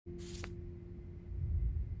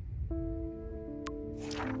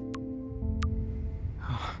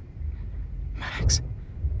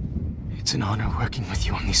It's an honor working with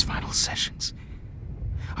you on these final sessions.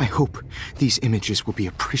 I hope these images will be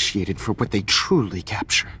appreciated for what they truly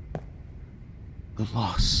capture. The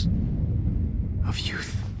loss of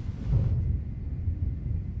youth.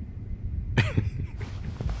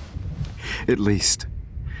 At least,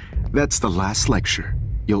 that's the last lecture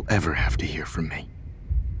you'll ever have to hear from me.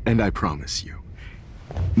 And I promise you,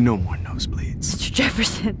 no more nosebleeds. Mr.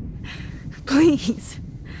 Jefferson, please,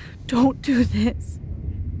 don't do this.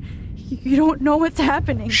 You don't know what's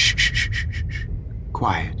happening. Shh, shh, shh, shh, shh.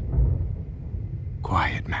 Quiet.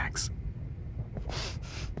 Quiet, Max.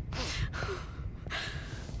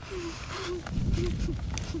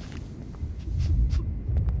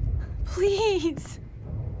 Please,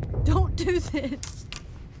 don't do this.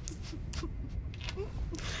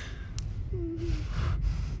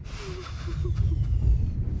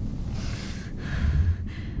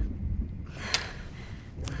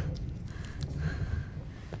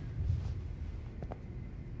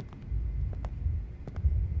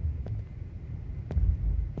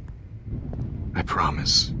 I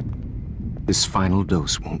promise, this final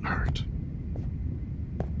dose won't hurt.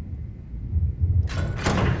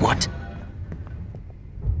 What?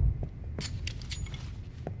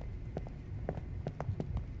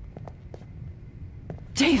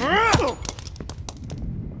 David!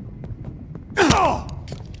 No,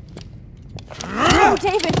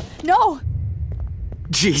 David! No!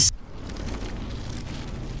 Jeez.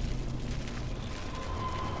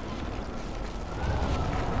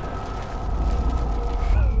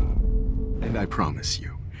 And I promise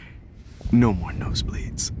you, no more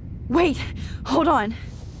nosebleeds. Wait, hold on.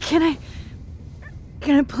 Can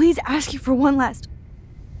I please ask you for one last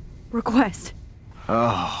request?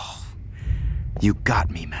 Oh, you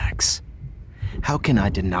got me, Max. How can I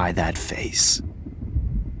deny that face?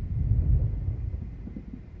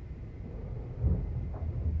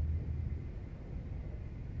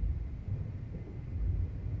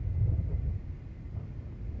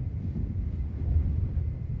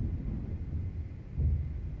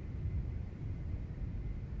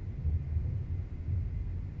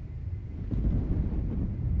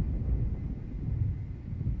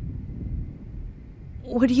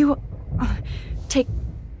 Would you take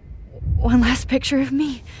one last picture of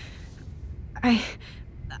me?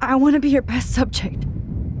 I want to be your best subject.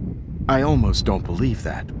 I almost don't believe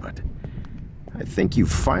that, but I think you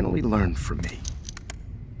finally learned from me.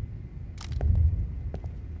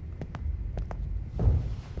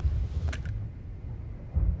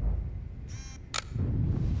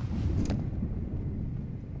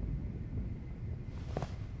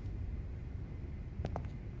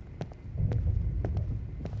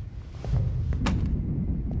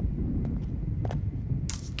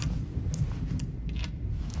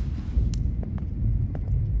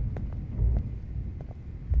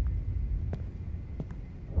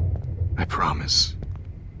 I promise,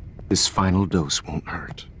 this final dose won't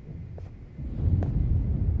hurt.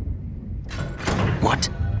 What?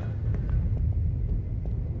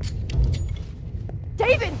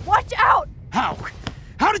 David, watch out! How?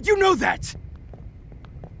 How did you know that?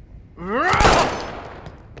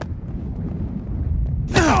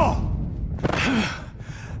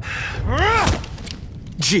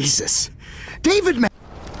 Jesus! David, man!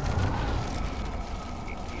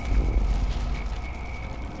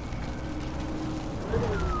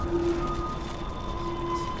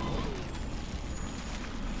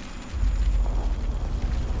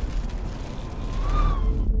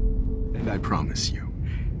 And I promise you,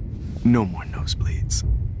 no more nosebleeds.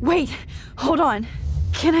 Wait, hold on.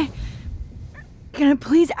 Can I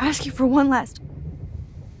please ask you for one last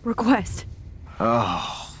request?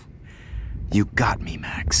 Oh, you got me,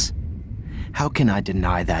 Max. How can I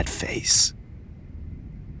deny that face?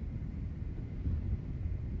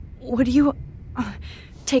 Would you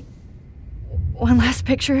take one last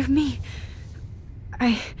picture of me?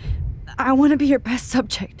 I want to be your best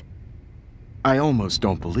subject. I almost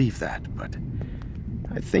don't believe that, but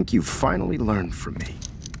I think you finally learned from me.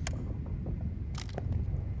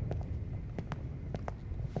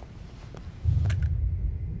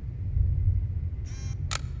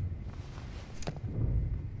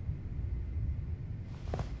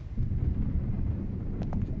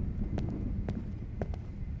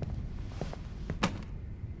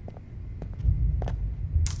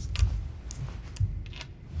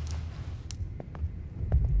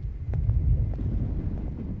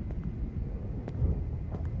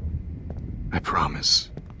 I promise,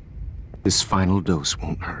 this final dose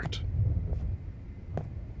won't hurt.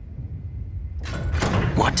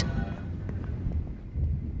 What?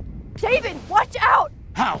 David, watch out!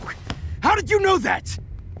 How? How did you know that?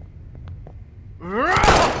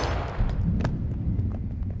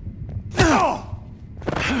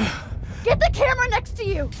 to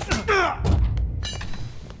you!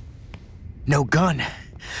 No gun,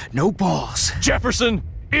 no balls. Jefferson,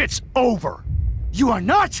 it's over! You are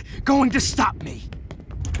not going to stop me!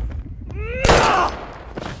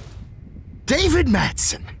 David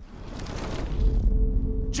Madsen!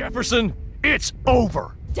 Jefferson, it's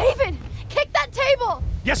over! David! Kick that table!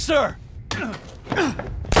 Yes, sir!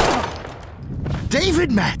 David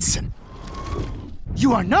Madsen!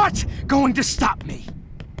 You are not going to stop me!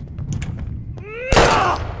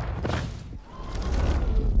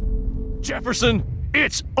 Jefferson,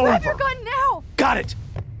 it's over! Grab your gun now! Got it!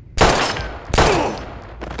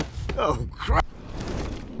 Oh, crap.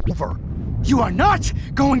 Over. You are not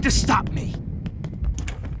going to stop me!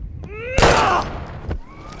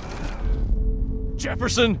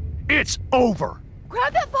 Jefferson, it's over!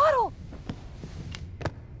 Grab that bottle!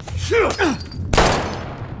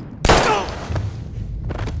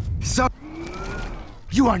 So,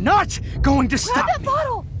 you are not going to stop Grab that me!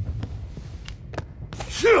 bottle!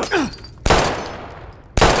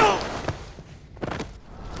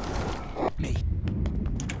 Me.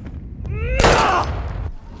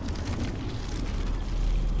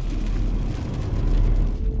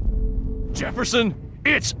 Jefferson,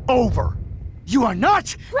 it's over! You are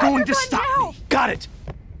not Grab going your to gun stop now! me! Got it!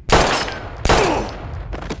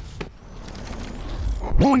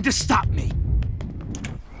 Going to stop me!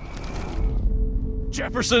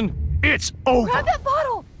 Jefferson, it's over! Grab that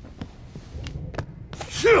bottle!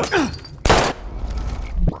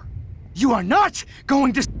 You are not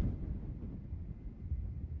going to...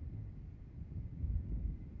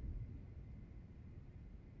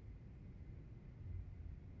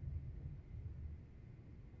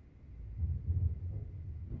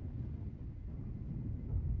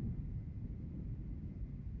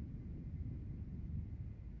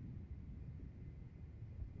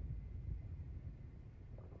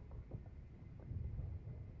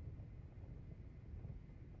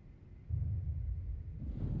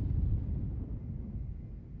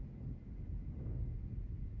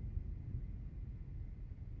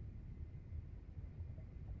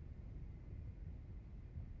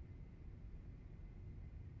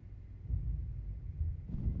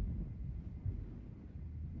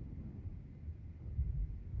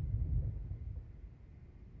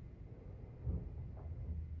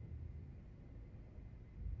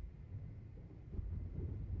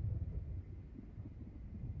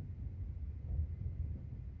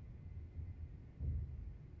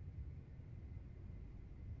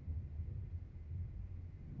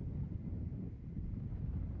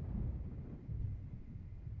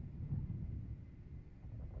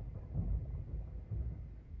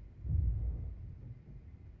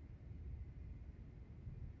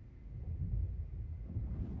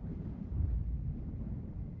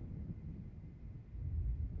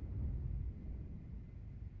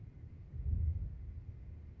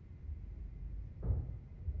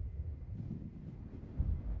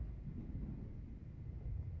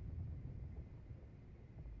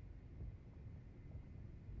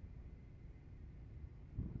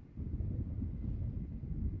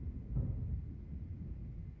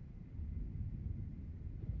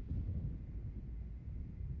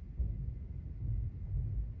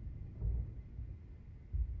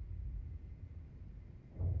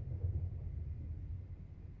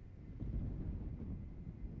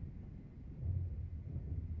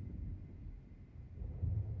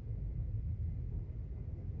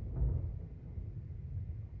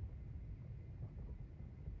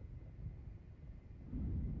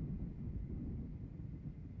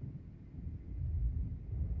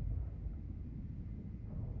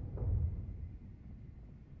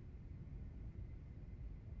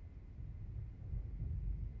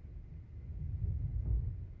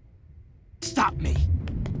 Stop me!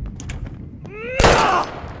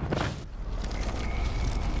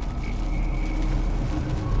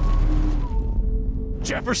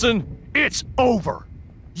 Jefferson, it's over!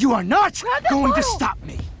 You are not Grab that going to bottle! stop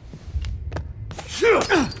me!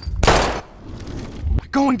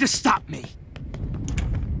 Going to stop me!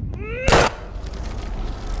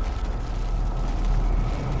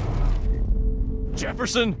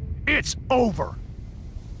 Jefferson, it's over!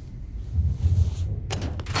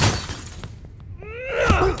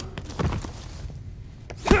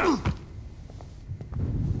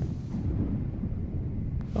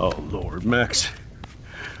 Oh, Lord, Max.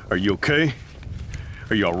 Are you okay?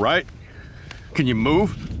 Are you all right? Can you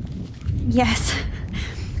move? Yes.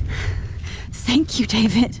 Thank you,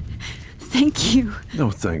 David. Thank you.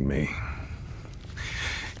 Don't thank me.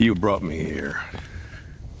 You brought me here.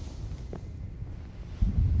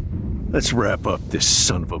 Let's wrap up this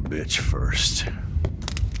son of a bitch first.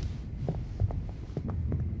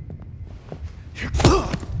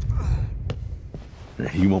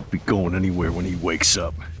 He won't be going anywhere when he wakes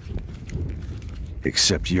up.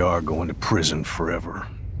 Except you are going to prison forever.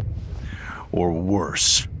 Or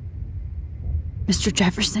worse. Mr.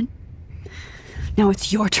 Jefferson, now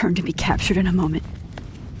it's your turn to be captured in a moment.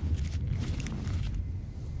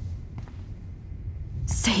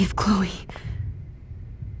 Save Chloe.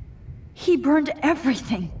 He burned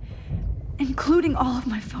everything, including all of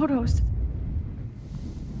my photos.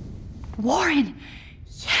 Warren!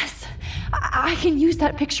 Yes! I can use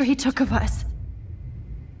that picture he took of us.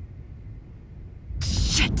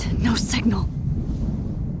 Shit, no signal.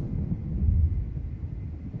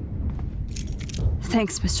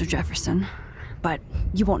 Thanks, Mr. Jefferson, but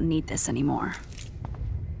you won't need this anymore.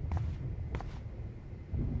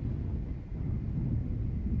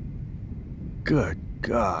 Good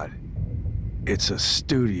God. It's a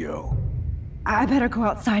studio. I better go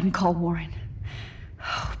outside and call Warren.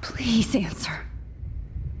 Oh, please answer.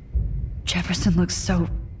 Jefferson looks so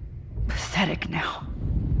pathetic now.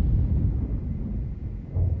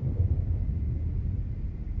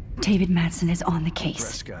 David Madsen is on the case.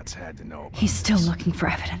 Prescott's had to know about He's still this. looking for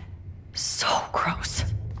evidence. So gross.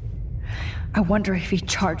 I wonder if he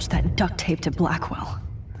charged that duct tape to Blackwell.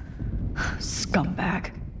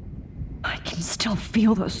 Scumbag. I can still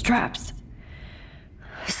feel those straps.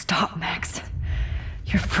 Stop, Max.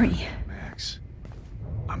 You're free. Max,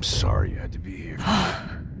 I'm sorry you had to be here.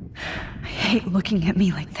 I hate looking at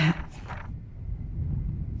me like that.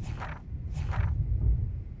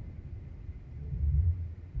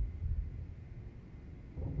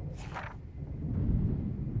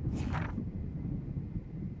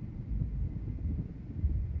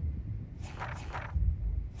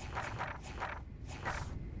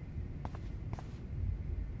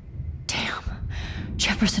 Damn.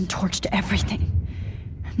 Jefferson torched everything.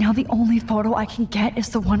 Now the only photo I can get is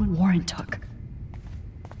the one Warren took.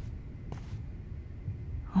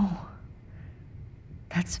 Oh.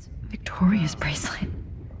 That's Victoria's bracelet.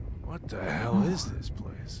 What the hell is this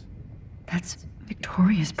place? That's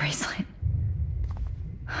Victoria's bracelet.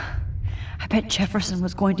 I bet Jefferson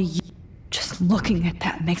was going to just looking at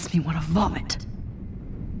that makes me want to vomit.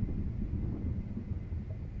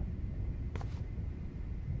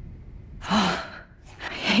 I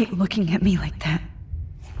hate looking at me like that.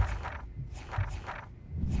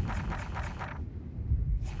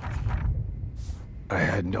 I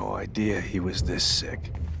had no idea he was this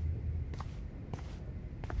sick.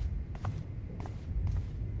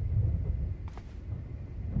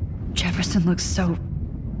 Jefferson looks so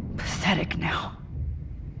pathetic now.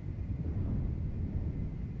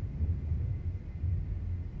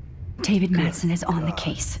 David Madsen is on the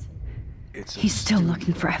case. He's still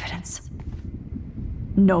looking for evidence.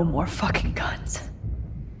 No more fucking guns.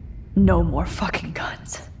 No more fucking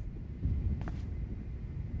guns.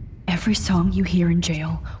 Every song you hear in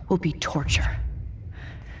jail will be torture.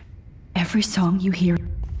 Every song you hear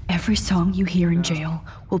in jail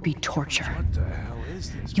will be torture. What the hell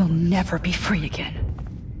is this? You'll never be free again.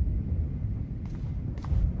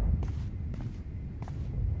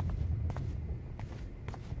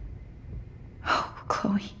 Oh,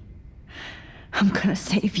 Chloe. I'm gonna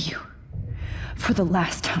save you. For the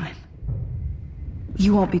last time.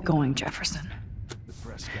 You won't be going, Jefferson.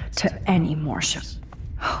 To any more shows.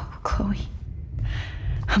 Oh, Chloe.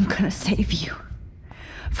 I'm gonna save you.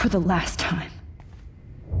 For the last time.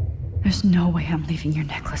 There's no way I'm leaving your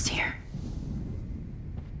necklace here.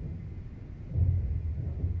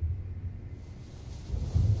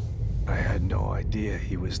 I had no idea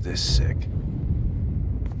he was this sick.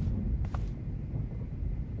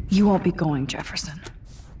 You won't be going, Jefferson.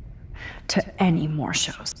 To any more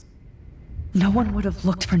shows. No one would have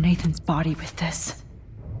looked for Nathan's body with this.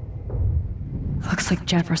 Looks like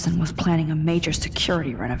Jefferson was planning a major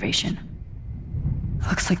security renovation.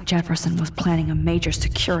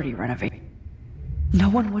 No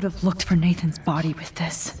one would have looked for Nathan's body with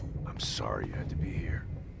this. I'm sorry you had to be here.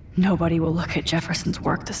 Nobody will look at Jefferson's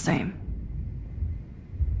work the same.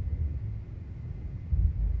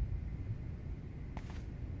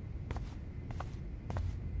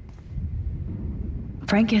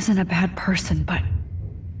 Frank isn't a bad person, but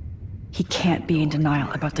he can't be in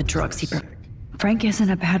denial about the drugs he provided. Frank isn't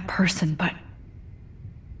a bad person, but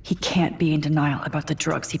he can't be in denial about the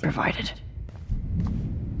drugs he provided.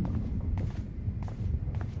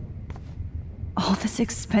 All this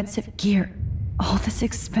expensive gear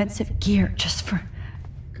just for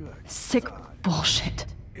Good sick God. bullshit.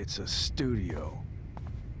 It's a studio.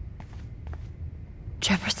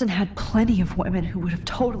 Jefferson had plenty of women who would have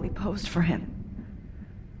totally posed for him.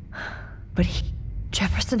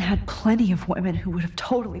 Jefferson had plenty of women who would have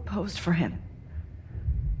totally posed for him.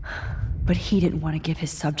 But he didn't want to give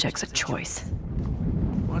his subjects a choice.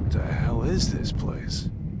 What the hell is this place?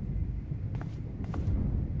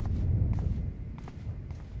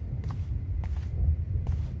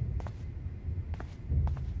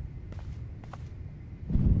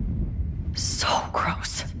 So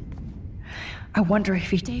gross. I wonder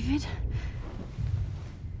if he... David?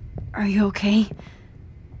 Are you okay?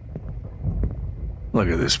 Look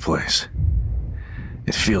at this place.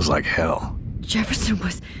 It feels like hell. Jefferson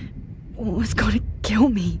was going to kill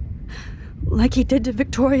me. Like he did to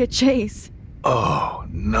Victoria Chase. Oh,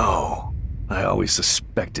 no. I always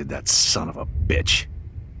suspected that son of a bitch.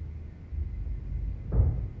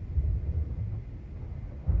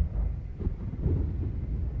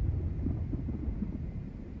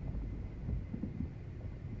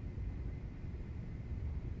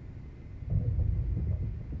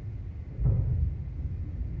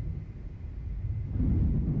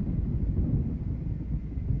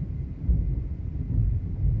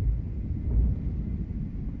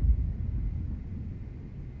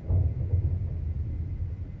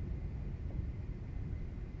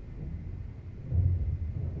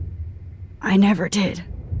 I never did.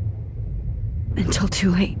 Until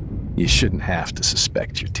too late. You shouldn't have to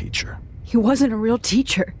suspect your teacher. He wasn't a real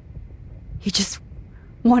teacher. He just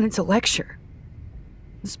wanted to lecture.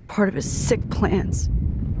 It was part of his sick plans.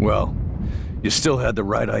 Well, you still had the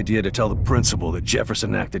right idea to tell the principal that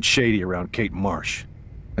Jefferson acted shady around Kate Marsh.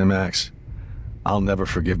 And Max, I'll never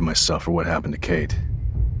forgive myself for what happened to Kate.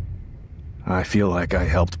 I feel like I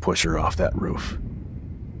helped push her off that roof.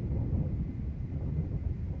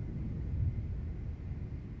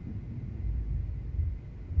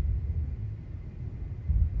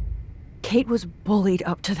 Kate was bullied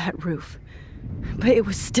up to that roof. But it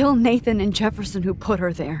was still Nathan and Jefferson who put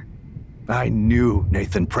her there. I knew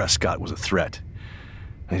Nathan Prescott was a threat.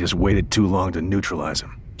 I just waited too long to neutralize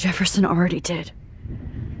him. Jefferson already did.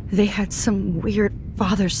 They had some weird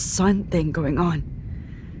father-son thing going on.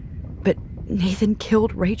 But Nathan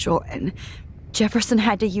killed Rachel, and Jefferson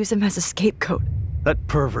had to use him as a scapegoat. That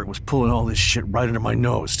pervert was pulling all this shit right under my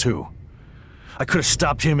nose, too. I could have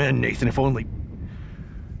stopped him and Nathan if only...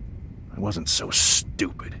 I wasn't so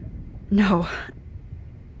stupid. No.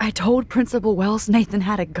 I told Principal Wells Nathan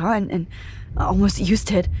had a gun and almost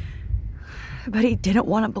used it. But he didn't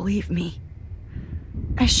want to believe me.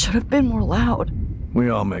 I should have been more loud. We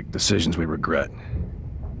all make decisions we regret.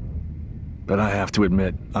 But I have to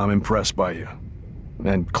admit, I'm impressed by you.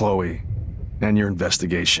 And Chloe. And your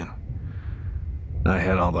investigation. I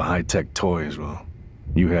had all the high-tech toys, well,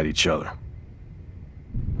 you had each other.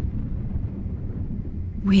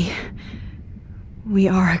 We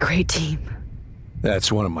are a great team.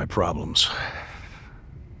 That's one of my problems.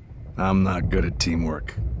 I'm not good at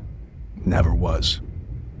teamwork. Never was.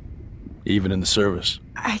 Even in the service.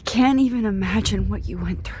 I can't even imagine what you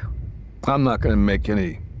went through. I'm not gonna make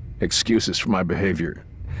any excuses for my behavior.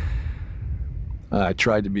 I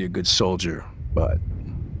tried to be a good soldier, but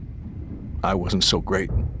I wasn't so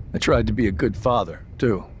great. I tried to be a good father,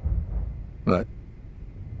 too. But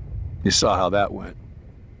you saw how that went.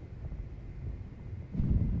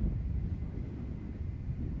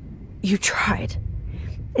 You tried.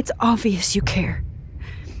 It's obvious you care.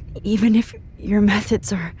 Even if your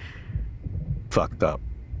methods are... Fucked up.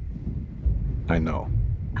 I know.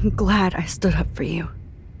 I'm glad I stood up for you.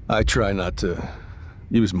 I try not to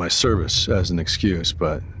use my service as an excuse,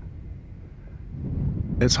 but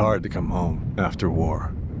it's hard to come home after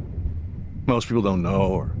war. Most people don't know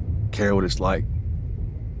or care what it's like.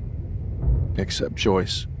 Except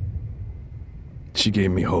Joyce. She gave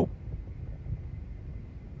me hope.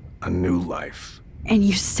 A new life. And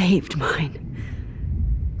you saved mine.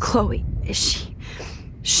 Chloe,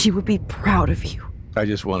 she would be proud of you. I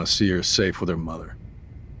just want to see her safe with her mother.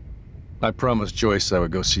 I promised Joyce I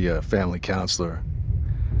would go see a family counselor.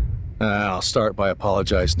 I'll start by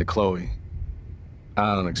apologizing to Chloe.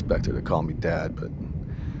 I don't expect her to call me Dad, but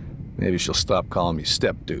maybe she'll stop calling me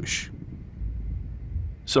step-douche.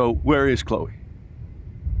 So, where is Chloe?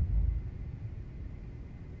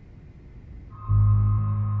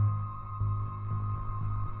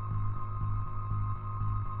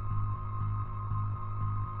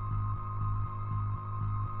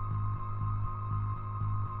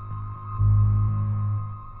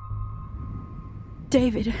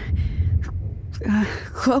 David,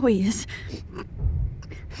 Chloe is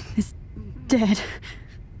dead.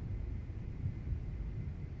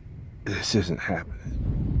 This isn't happening.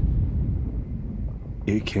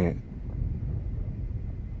 It can't.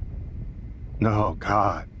 No,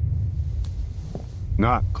 God.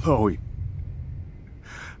 Not Chloe.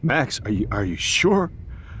 Max, are you sure?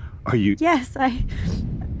 Are you... Yes,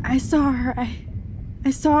 I saw her.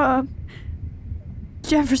 I saw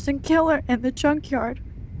Jefferson kill her in the junkyard.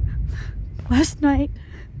 Last night.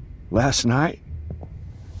 Last night?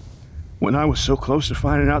 When I was so close to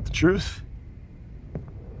finding out the truth?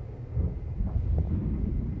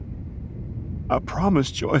 I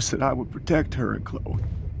promised Joyce that I would protect her and Chloe.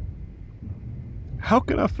 How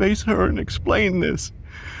can I face her and explain this?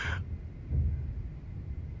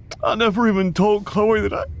 I never even told Chloe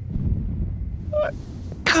that I...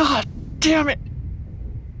 God damn it!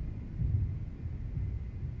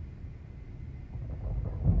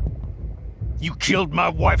 You killed my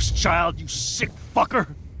wife's child, you sick fucker!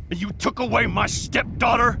 And you took away my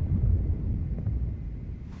stepdaughter?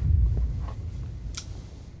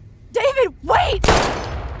 David, wait!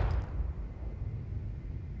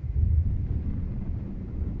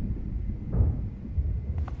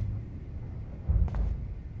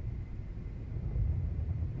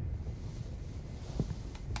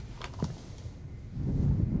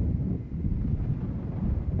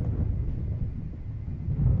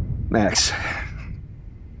 Max,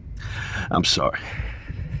 I'm sorry.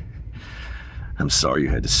 I'm sorry you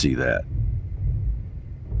had to see that.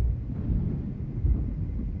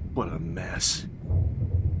 What a mess.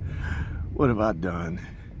 What have I done?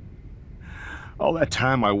 All that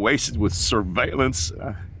time I wasted with surveillance.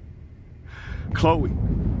 Chloe,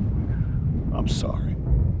 I'm sorry.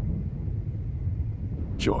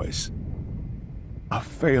 Joyce, I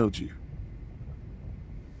failed you.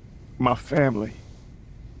 My family.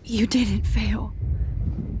 You didn't fail.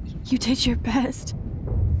 You did your best.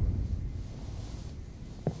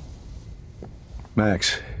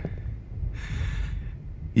 Max,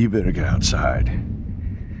 you better get outside.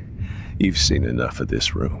 You've seen enough of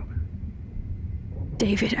this room.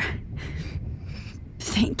 David,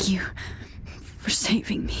 thank you for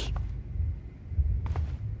saving me.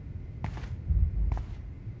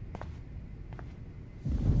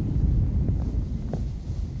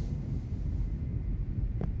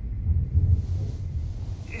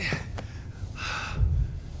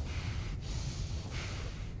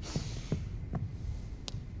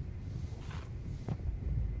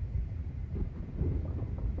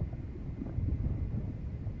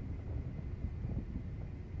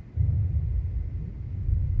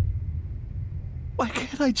 Why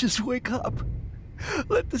can't I just wake up?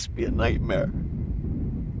 Let this be a nightmare.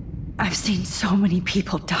 I've seen so many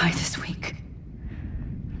people die this week.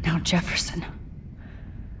 Now Jefferson.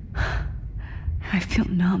 I feel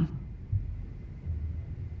numb.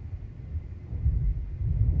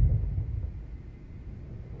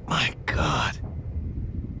 My God.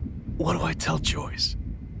 What do I tell Joyce?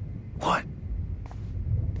 What?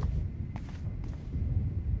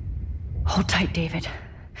 Hold tight, David.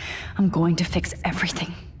 I'm going to fix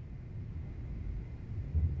everything.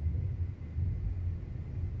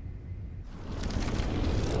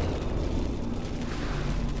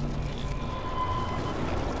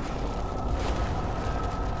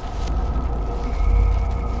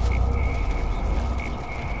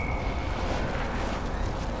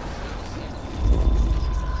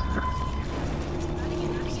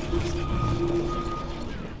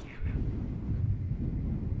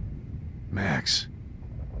 Max,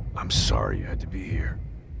 I'm sorry you had to be here.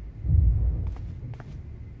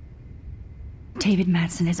 David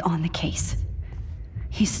Madsen is on the case.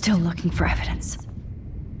 He's still looking for evidence.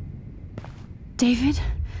 David?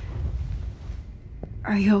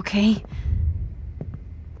 Are you okay?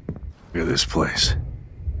 Look at this place.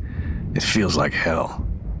 It feels like hell.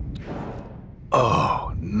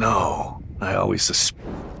 Oh, no. I always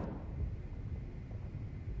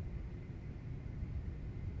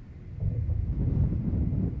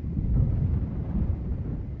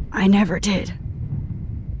I never did.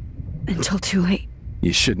 Until too late.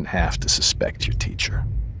 You shouldn't have to suspect your teacher.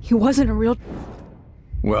 He wasn't a real...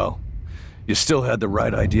 Well, you still had the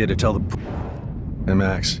right idea to tell the... Hey,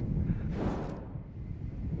 Max.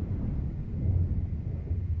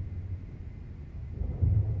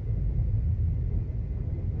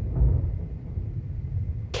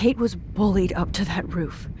 Kate was bullied up to that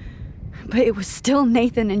roof. But it was still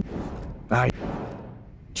Nathan and...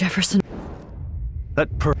 Jefferson.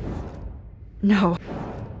 No.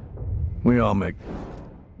 We all make...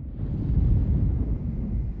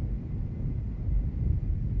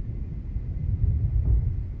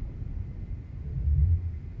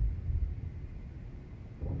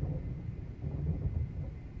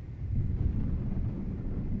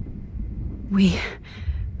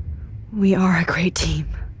 We are a great team.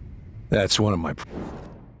 That's one of my...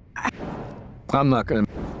 I'm not gonna...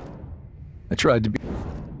 I tried to be...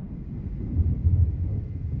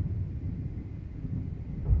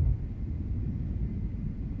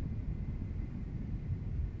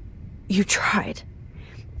 You tried.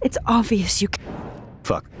 It's obvious you.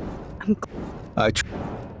 Fuck. I'm. I.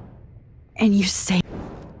 And you say.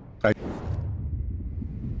 I.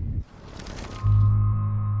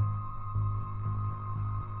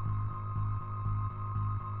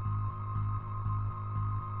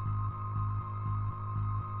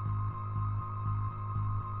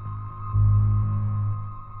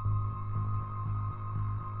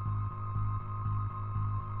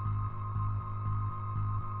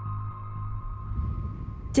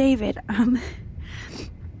 David,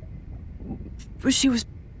 she was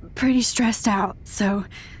pretty stressed out, so,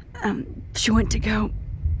 she went to go,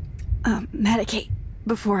 medicate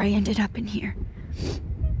before I ended up in here.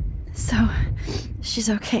 So, she's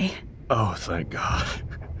okay. Oh, thank God.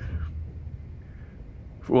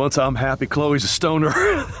 For once, I'm happy Chloe's a stoner.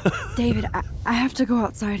 David, I have to go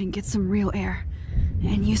outside and get some real air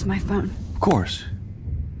and use my phone. Of course.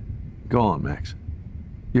 Go on, Max.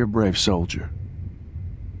 You're a brave soldier.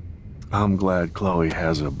 I'm glad Chloe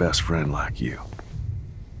has a best friend like you.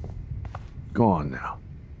 Go on now.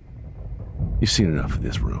 You've seen enough of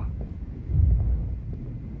this room.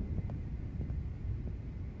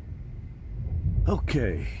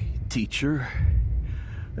 Okay, teacher.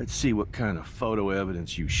 Let's see what kind of photo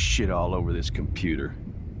evidence you shit all over this computer.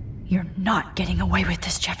 You're not getting away with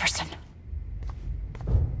this, Jefferson.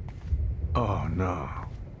 Oh, no.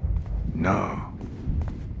 No.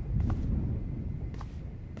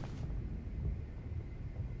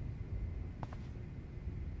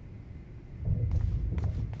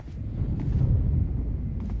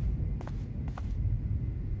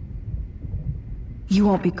 You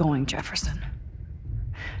won't be going, Jefferson,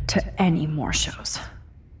 to any more shows.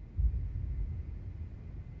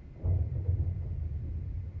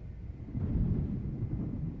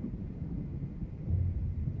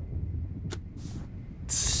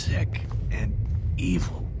 Sick and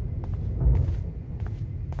evil.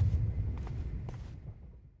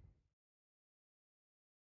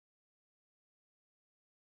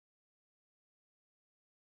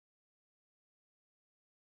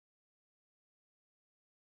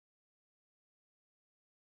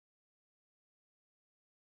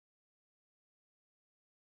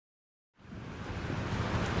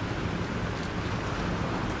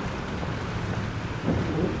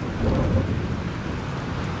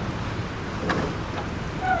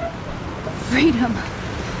 Freedom.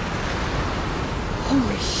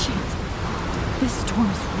 Holy shit. This storm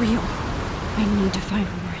is real. I need to find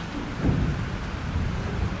Warren.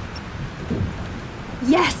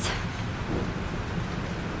 Yes!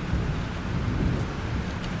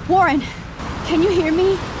 Warren, can you hear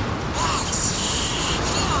me?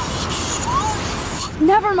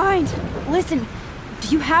 Never mind. Listen, do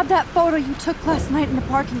you have that photo you took last night in the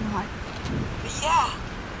parking lot? Yeah,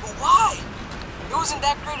 but why? It wasn't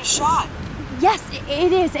that great a shot. Yes,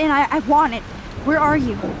 it is, and I want it. Where are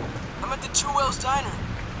you? I'm at the Two Whales Diner.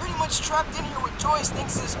 Pretty much trapped in here with Joyce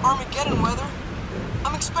thanks to this Armageddon weather.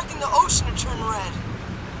 I'm expecting the ocean to turn red.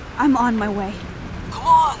 I'm on my way. Come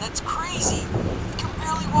on, that's crazy. You can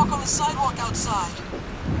barely walk on the sidewalk outside.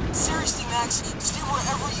 Seriously, Max, stay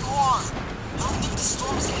wherever you are. I don't think the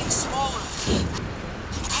storm is getting smaller.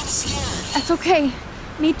 I'm kinda scared. That's okay.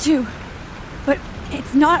 Me too. But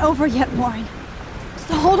it's not over yet, Warren.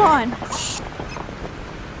 So hold on.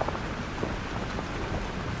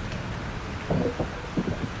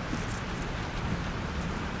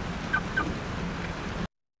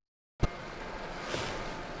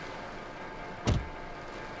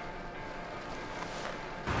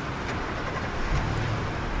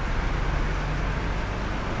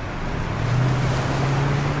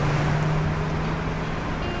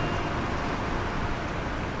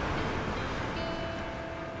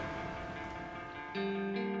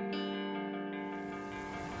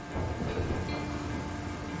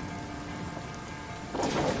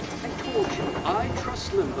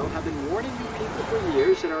 Limbo have been warning you people for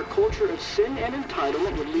years that our culture of sin and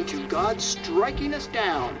entitlement would lead to God striking us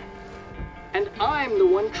down. And I'm the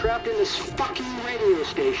one trapped in this fucking radio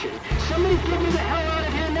station. Somebody get me the hell out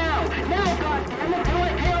of here now! Now, goddammit, till I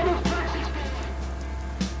pay all those taxes!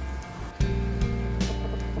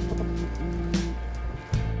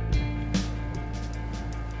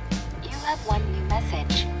 You have one new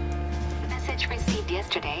message. Message received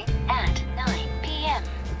yesterday at 9 p.m.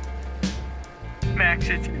 Max,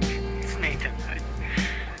 it's Nathan.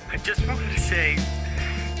 I just wanted to say,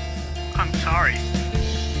 I'm sorry.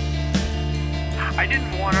 I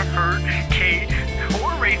didn't want to hurt Kate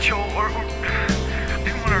or Rachel or I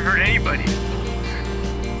didn't want to hurt anybody.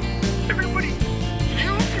 Everybody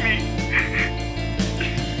used me.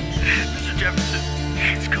 Mr. Jefferson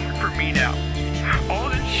is coming for me now. All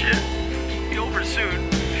this shit over soon.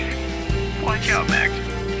 Watch out, Max.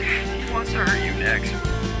 He wants to hurt you next.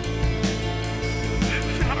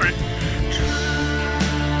 Sorry.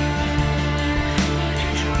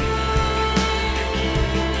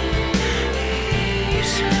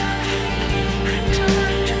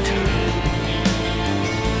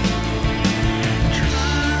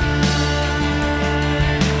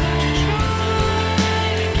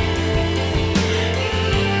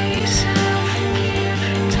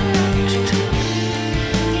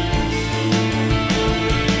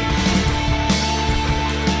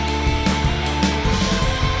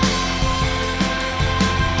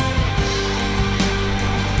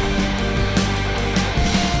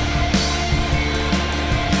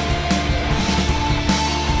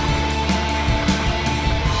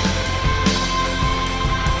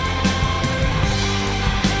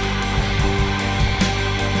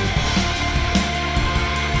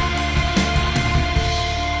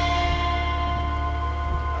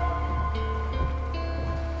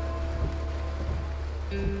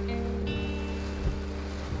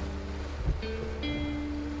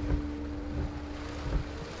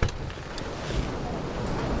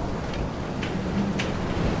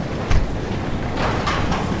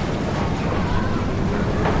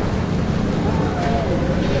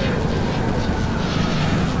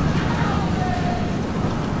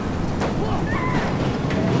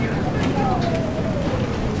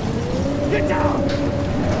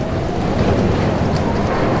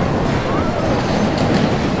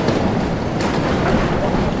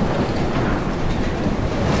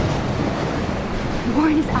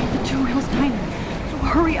 Warren is at the Two Wheels Diner, so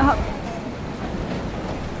hurry up.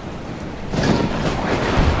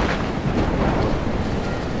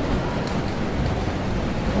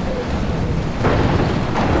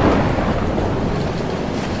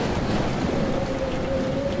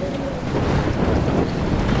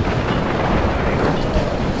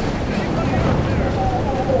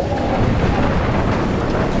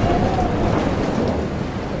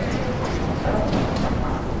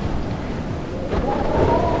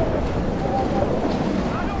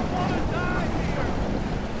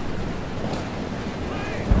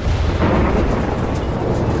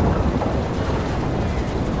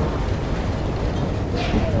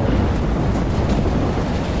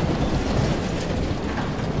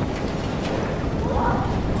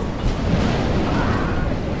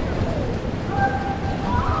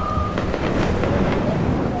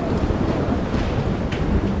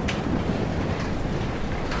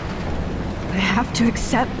 I have to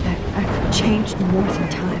accept that I've changed more than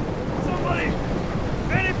time. Somebody!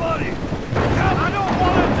 Anybody! Help! I don't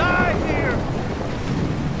want to die here!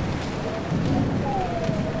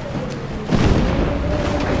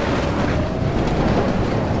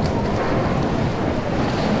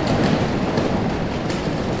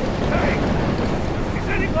 Hey! Is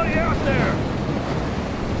anybody out there?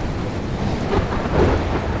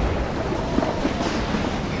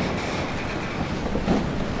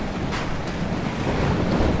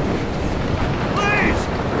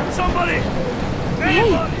 Somebody!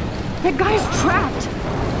 Anybody! Hey! That guy's trapped!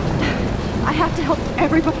 I have to help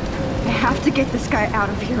everybody. I have to get this guy out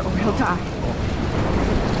of here or he'll die.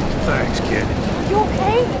 Thanks, kid. Are you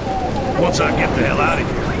okay? Once I get the hell out of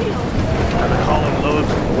here, I've been hauling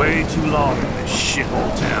loads for way too long in this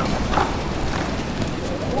shithole town.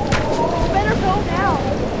 Better go now.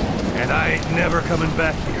 And I ain't never coming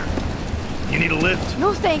back here. You need a lift?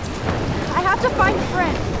 No thanks. I have to find a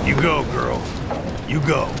friend. You go, girl. You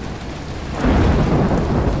go.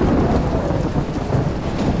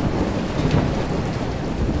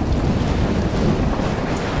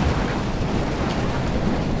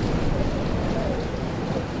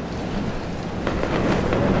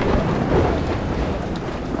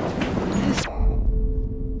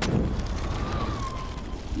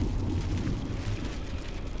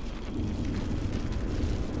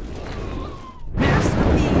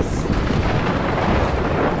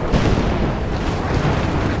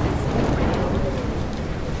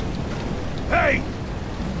 Hey!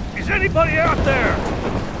 Is anybody out there?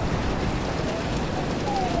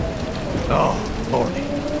 Oh, Lordy.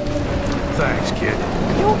 Thanks, kid.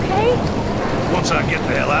 You okay? Once I get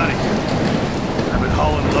the hell out of here, I've been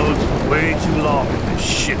hauling loads for way too long in this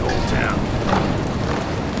shithole town.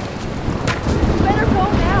 Better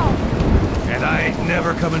go now. And I ain't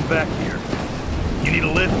never coming back here. You need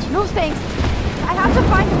a lift? No thanks. I have to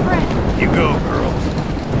find a friend. You go, girl.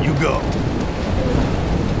 You go.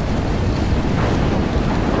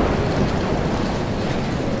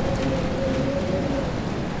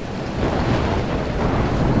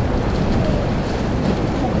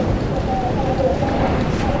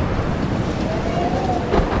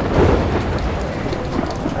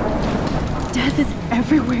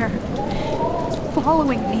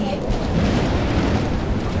 following me.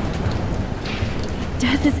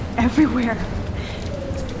 Death is everywhere.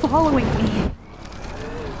 It's following me.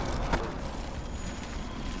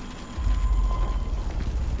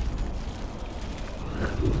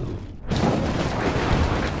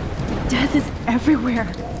 Death is everywhere.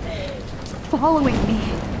 It's following me.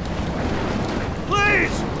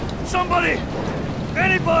 Please! Somebody!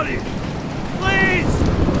 Anybody! Please!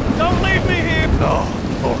 Don't leave me here! Oh,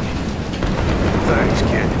 Lord. Thanks,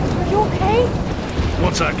 kid. Are you okay?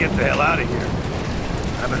 Once I get the hell out of here.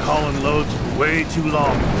 I've been hauling loads for way too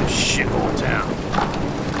long in this shithole town.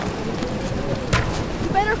 You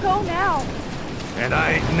better go now. And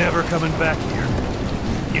I ain't never coming back here.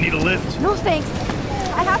 You need a lift? No thanks.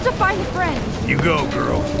 I have to find a friend. You go,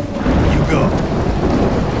 girl. You go.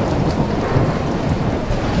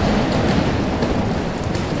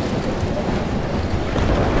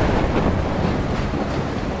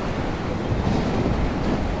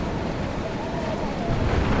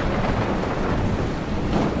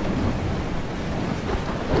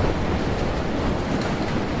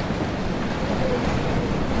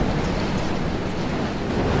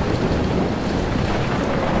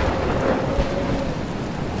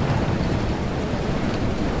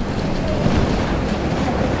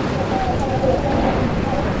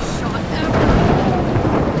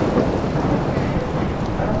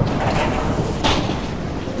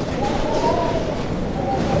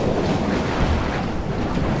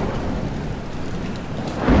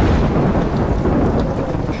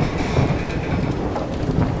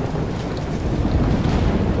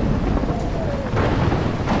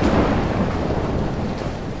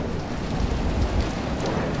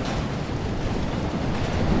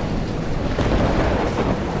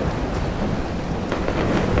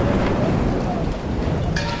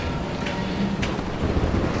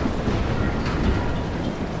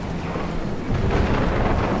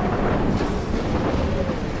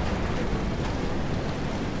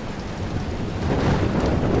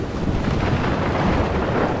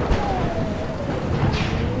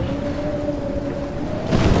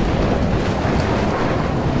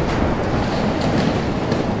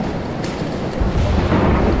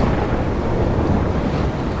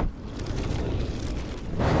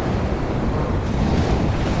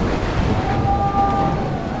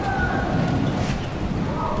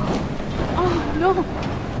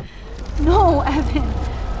 No, Evan.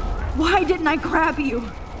 Why didn't I grab you?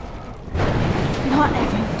 Not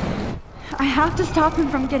Evan. I have to stop him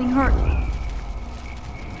from getting hurt.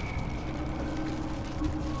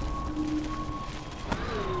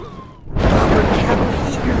 Robert Kevin,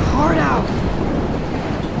 eat your heart out.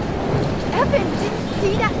 Evan, did you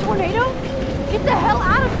see that tornado? Get the hell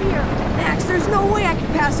out of here! Max, there's no way I can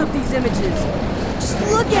pass up these images. Just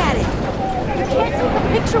look at it. You can't take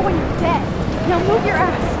a picture when you're dead. Now move your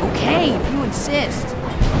ass. Okay, if you insist.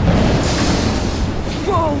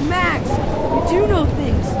 Whoa, Max! You do know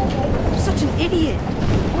things. I'm such an idiot.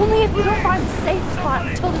 Only if you don't find a safe spot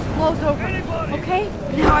until this blows over, okay?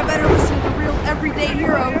 Now I better listen to the real everyday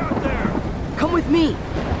hero. Come with me.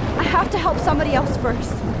 I have to help somebody else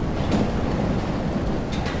first.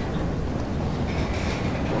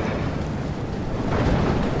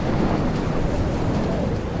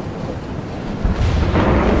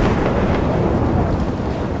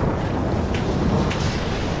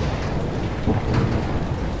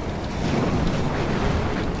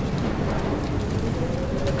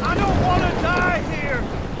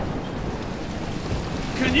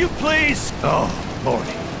 Can you please? Oh, Lordy.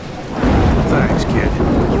 Thanks, kid.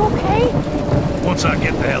 You okay? Once I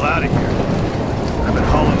get the hell out of here. I've been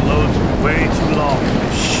hauling loads for way too long in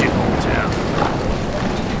this shithole town.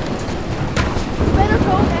 You better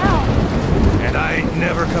go now. And I ain't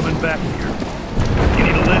never coming back here. You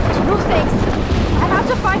need a lift? No thanks. I have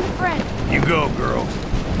to find a friend. You go, girl.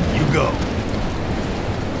 You go.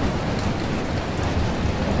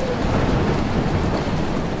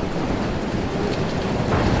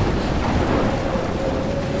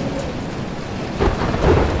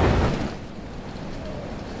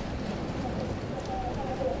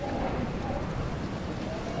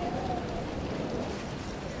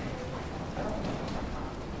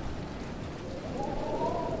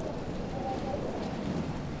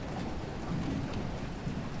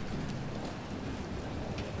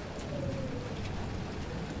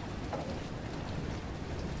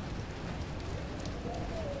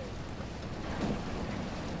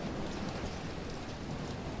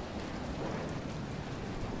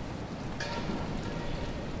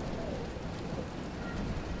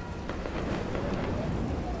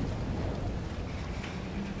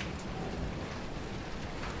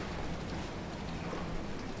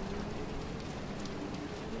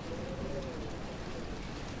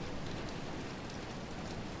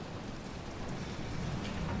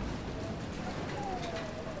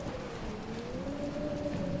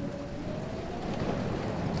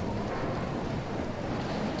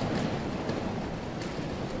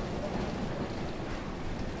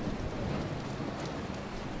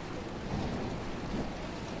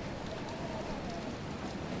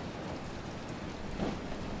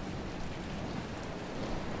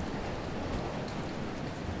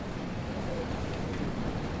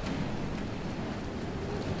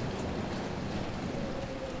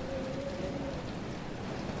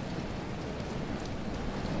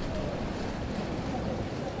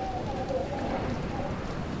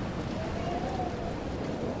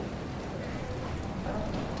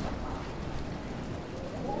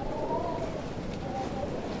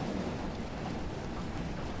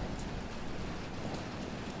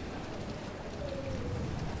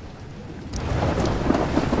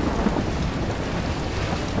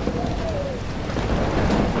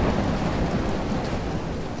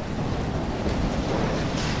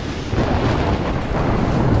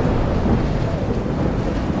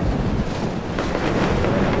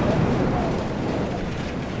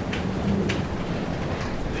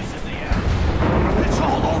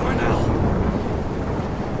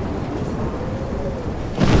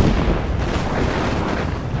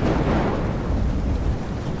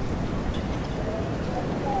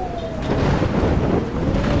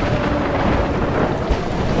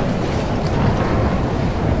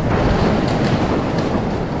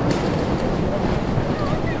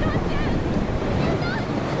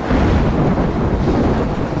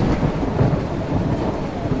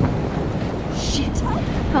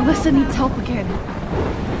 Alyssa needs help again.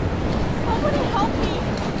 Somebody help me!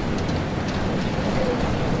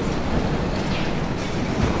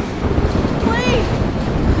 Please!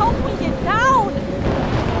 Help me get down!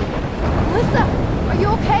 Alyssa, are you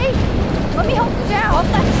okay? Let me help you down. Off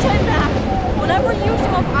that shit, Max! Whenever you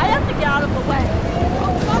show up, I have to get out of the way.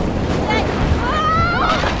 For fuck's sake! Ah!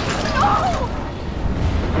 No!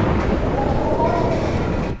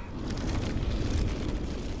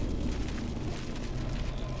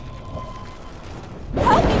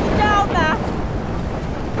 Help me get down, Max!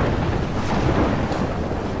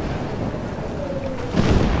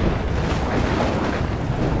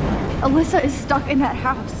 Alyssa is stuck in that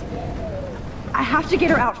house. I have to get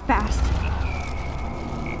her out fast.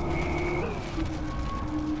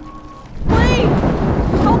 Please!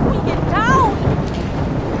 Help me get down!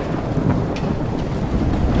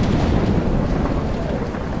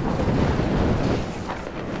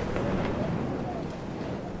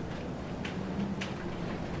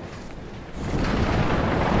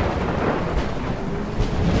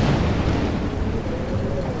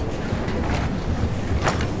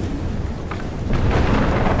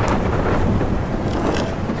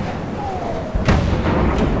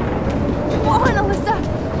 Come on, Alyssa!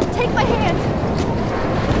 Take my hand!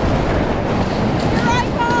 Here I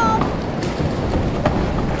come!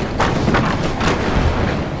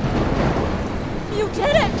 You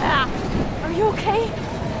did it, Max! Are you okay?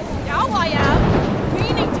 Now I am!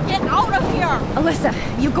 Meaning to get out of here! Alyssa,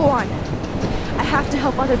 you go on. I have to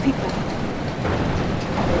help other people.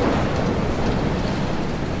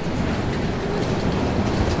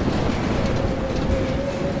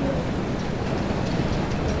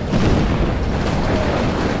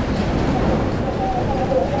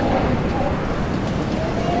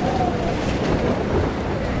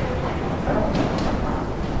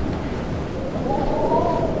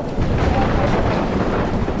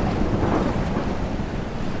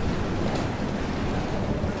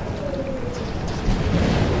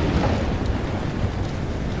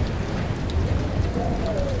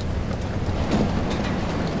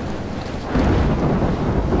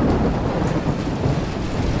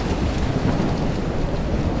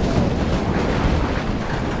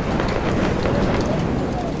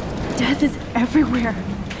 Death is everywhere.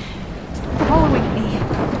 It's following me.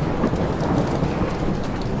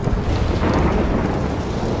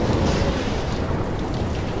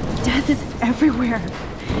 Death is everywhere.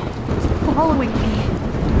 It's following me.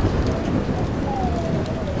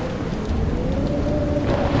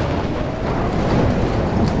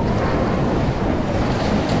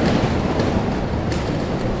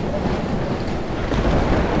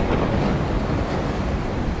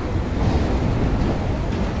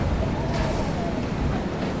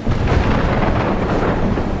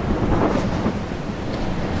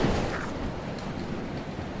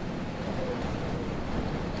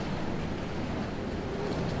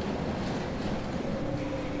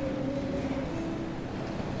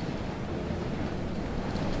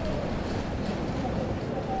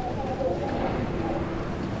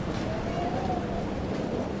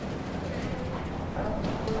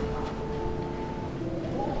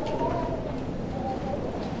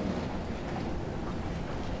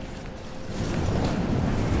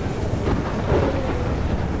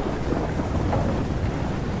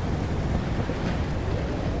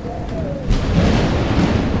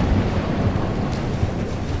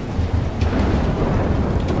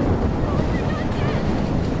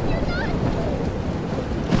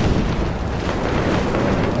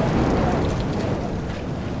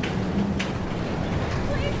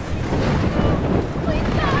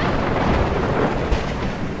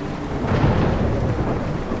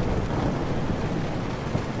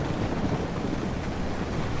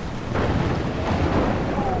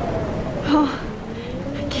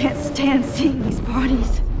 I can't stand seeing these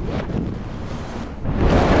bodies.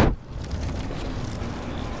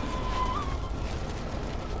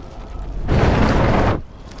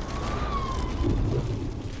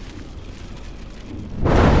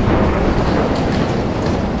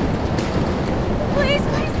 Please,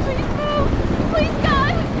 please, please move! Please,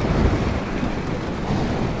 God!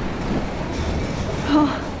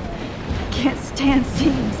 I can't stand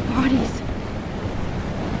seeing these bodies.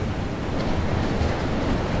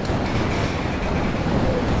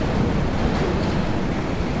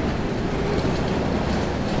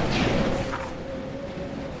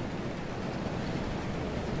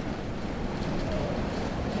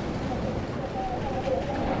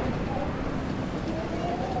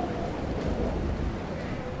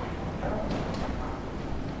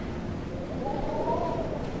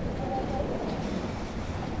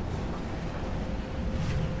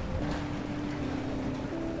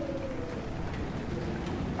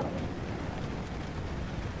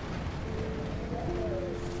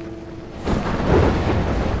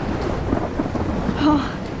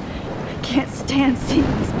 can't see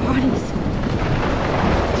these bodies.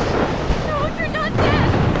 No, you're not dead!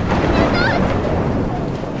 You're not!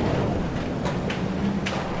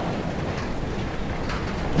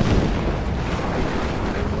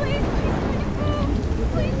 Please, move!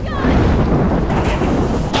 Please, God!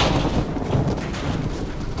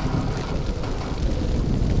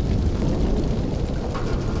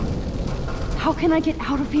 How can I get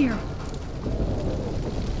out of here?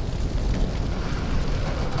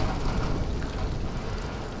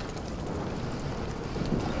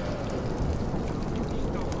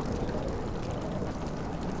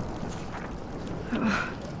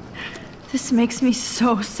 This makes me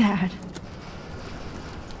so sad.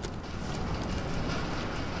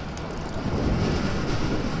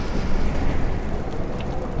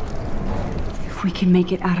 If we can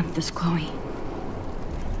make it out of this, Chloe.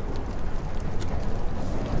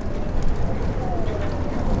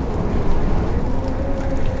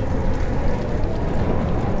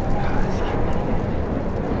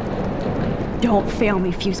 Don't fail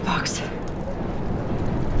me, Fusebox.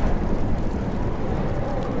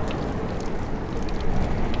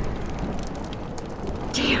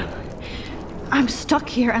 Damn. I'm stuck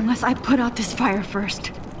here unless I put out this fire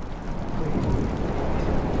first.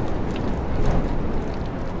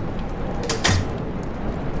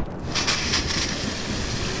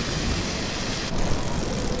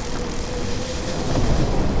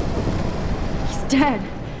 He's dead.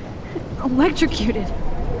 Electrocuted.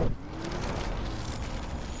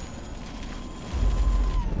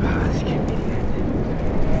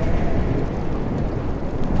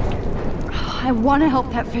 I want to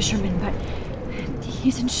help that fisherman, but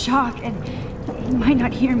he's in shock and he might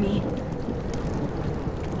not hear me.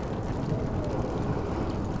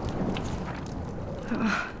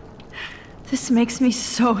 This makes me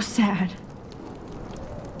so sad.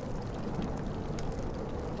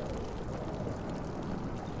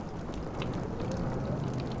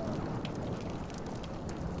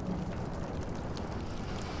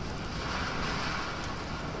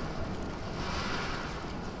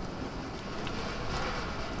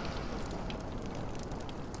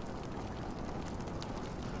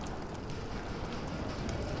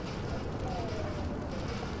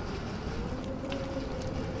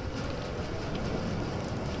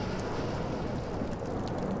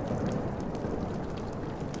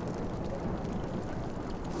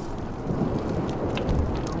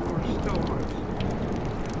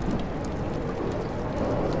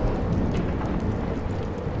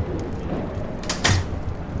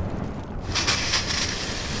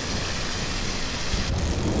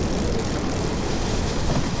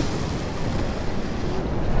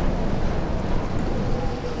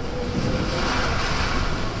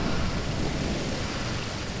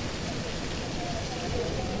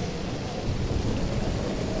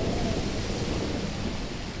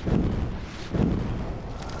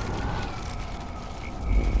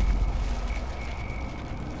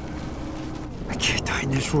 In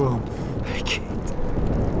this room. I can't.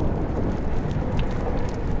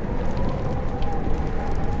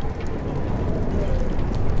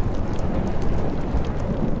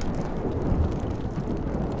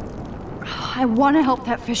 I want to help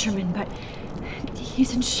that fisherman, but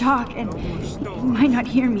he's in shock and he might not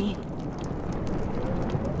hear me.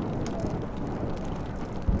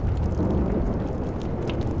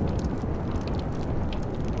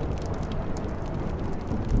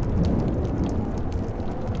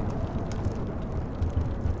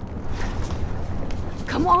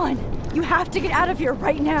 Come on! You have to get out of here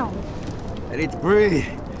right now! I need to breathe.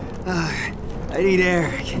 I need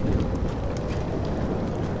air.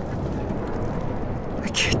 I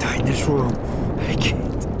can't die in this room. I can't.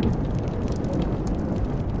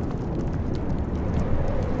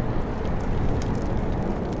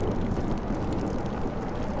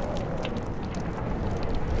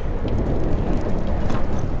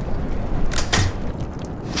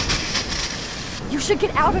 You should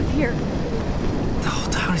get out of here! The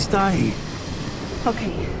whole town is dying.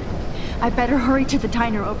 Okay, I better hurry to the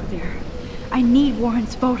diner over there. I need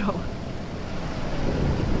Warren's photo.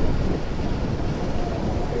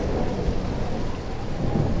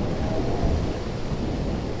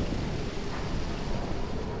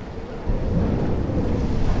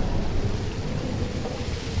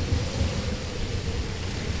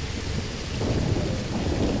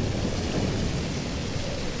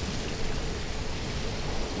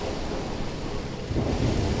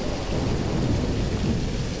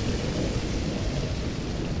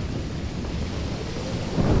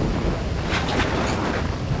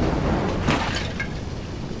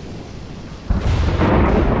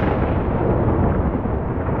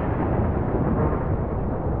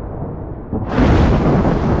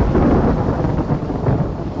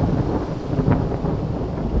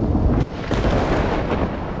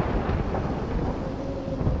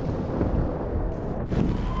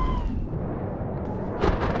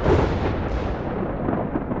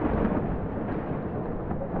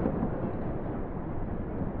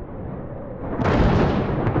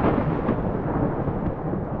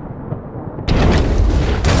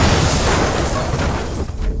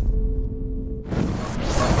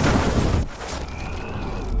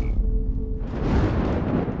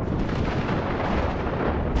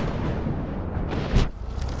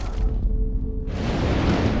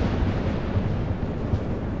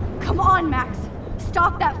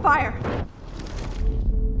 fire!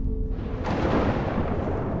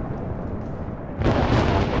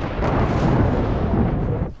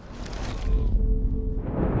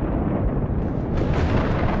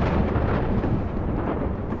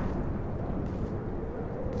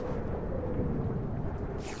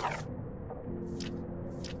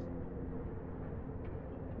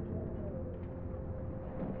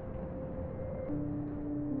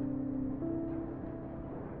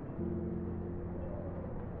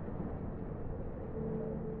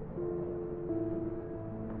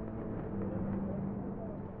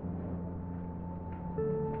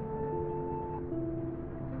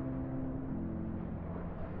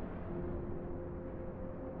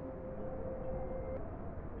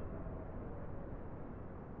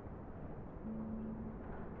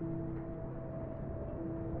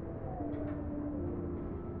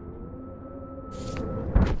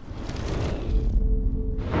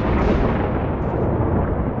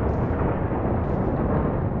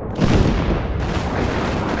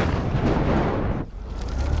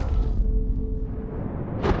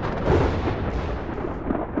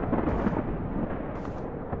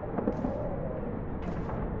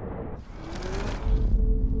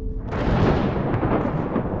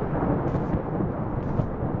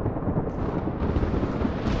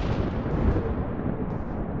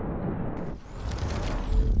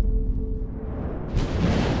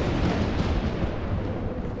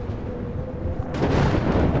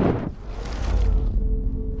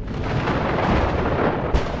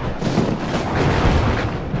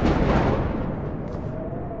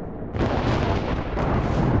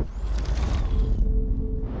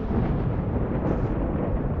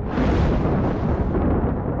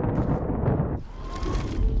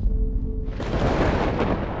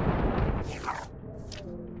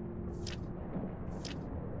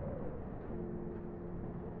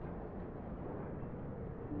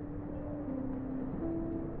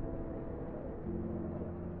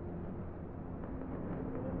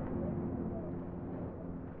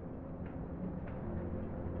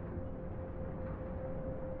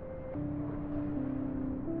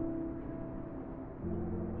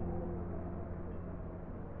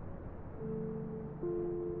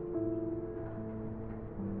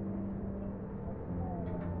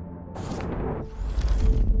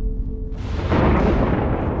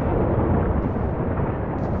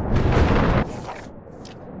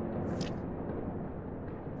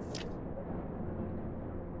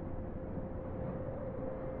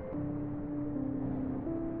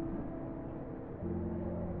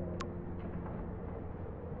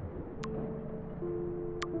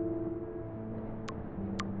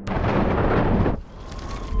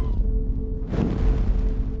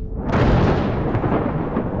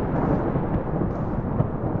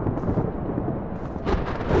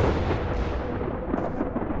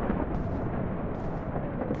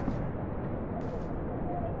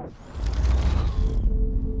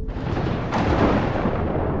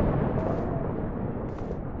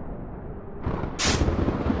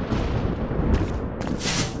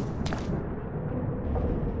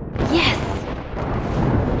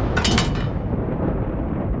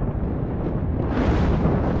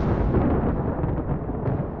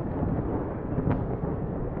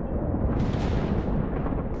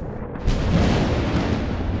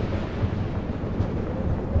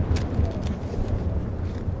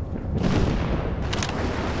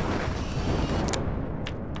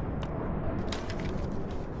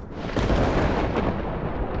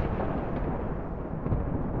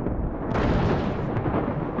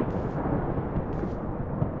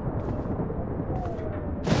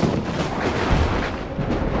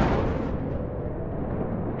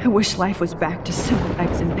 I wish life was back to simple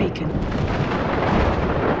eggs and bacon.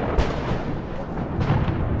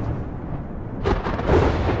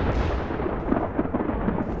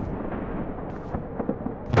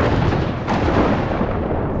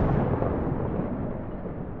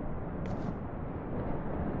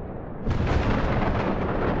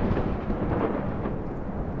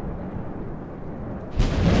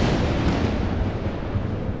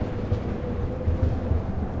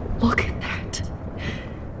 Look at that.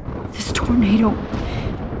 This tornado.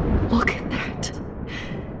 Look at that.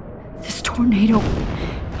 This tornado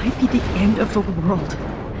might be the end of the world.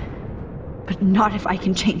 But not if I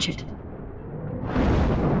can change it.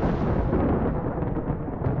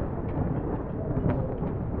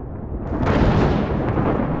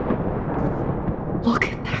 Look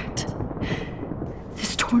at that.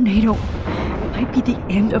 This tornado might be the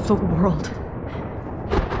end of the world.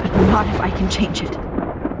 But not if I can change it.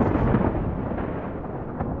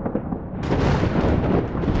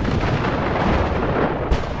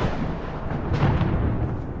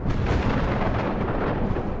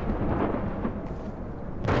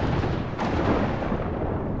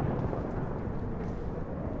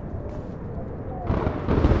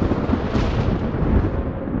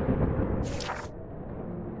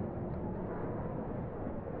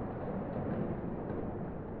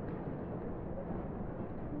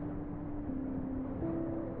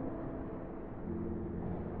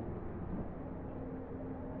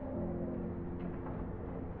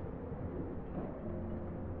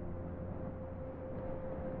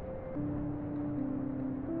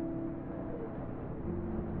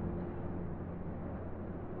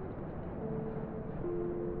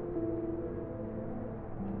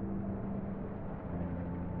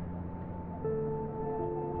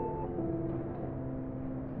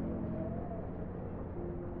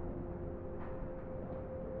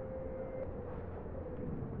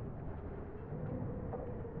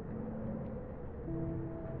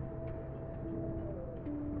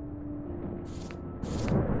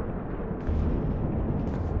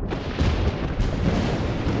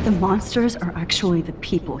 The monsters are actually the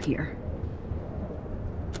people here.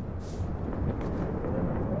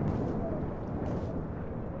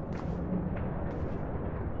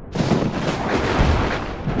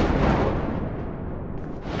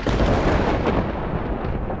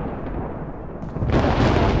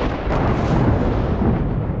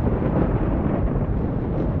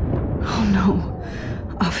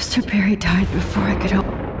 Officer Perry died before I could help.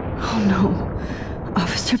 Oh no.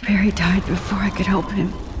 Officer Perry died before I could help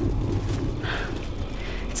him.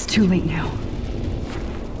 It's too late now.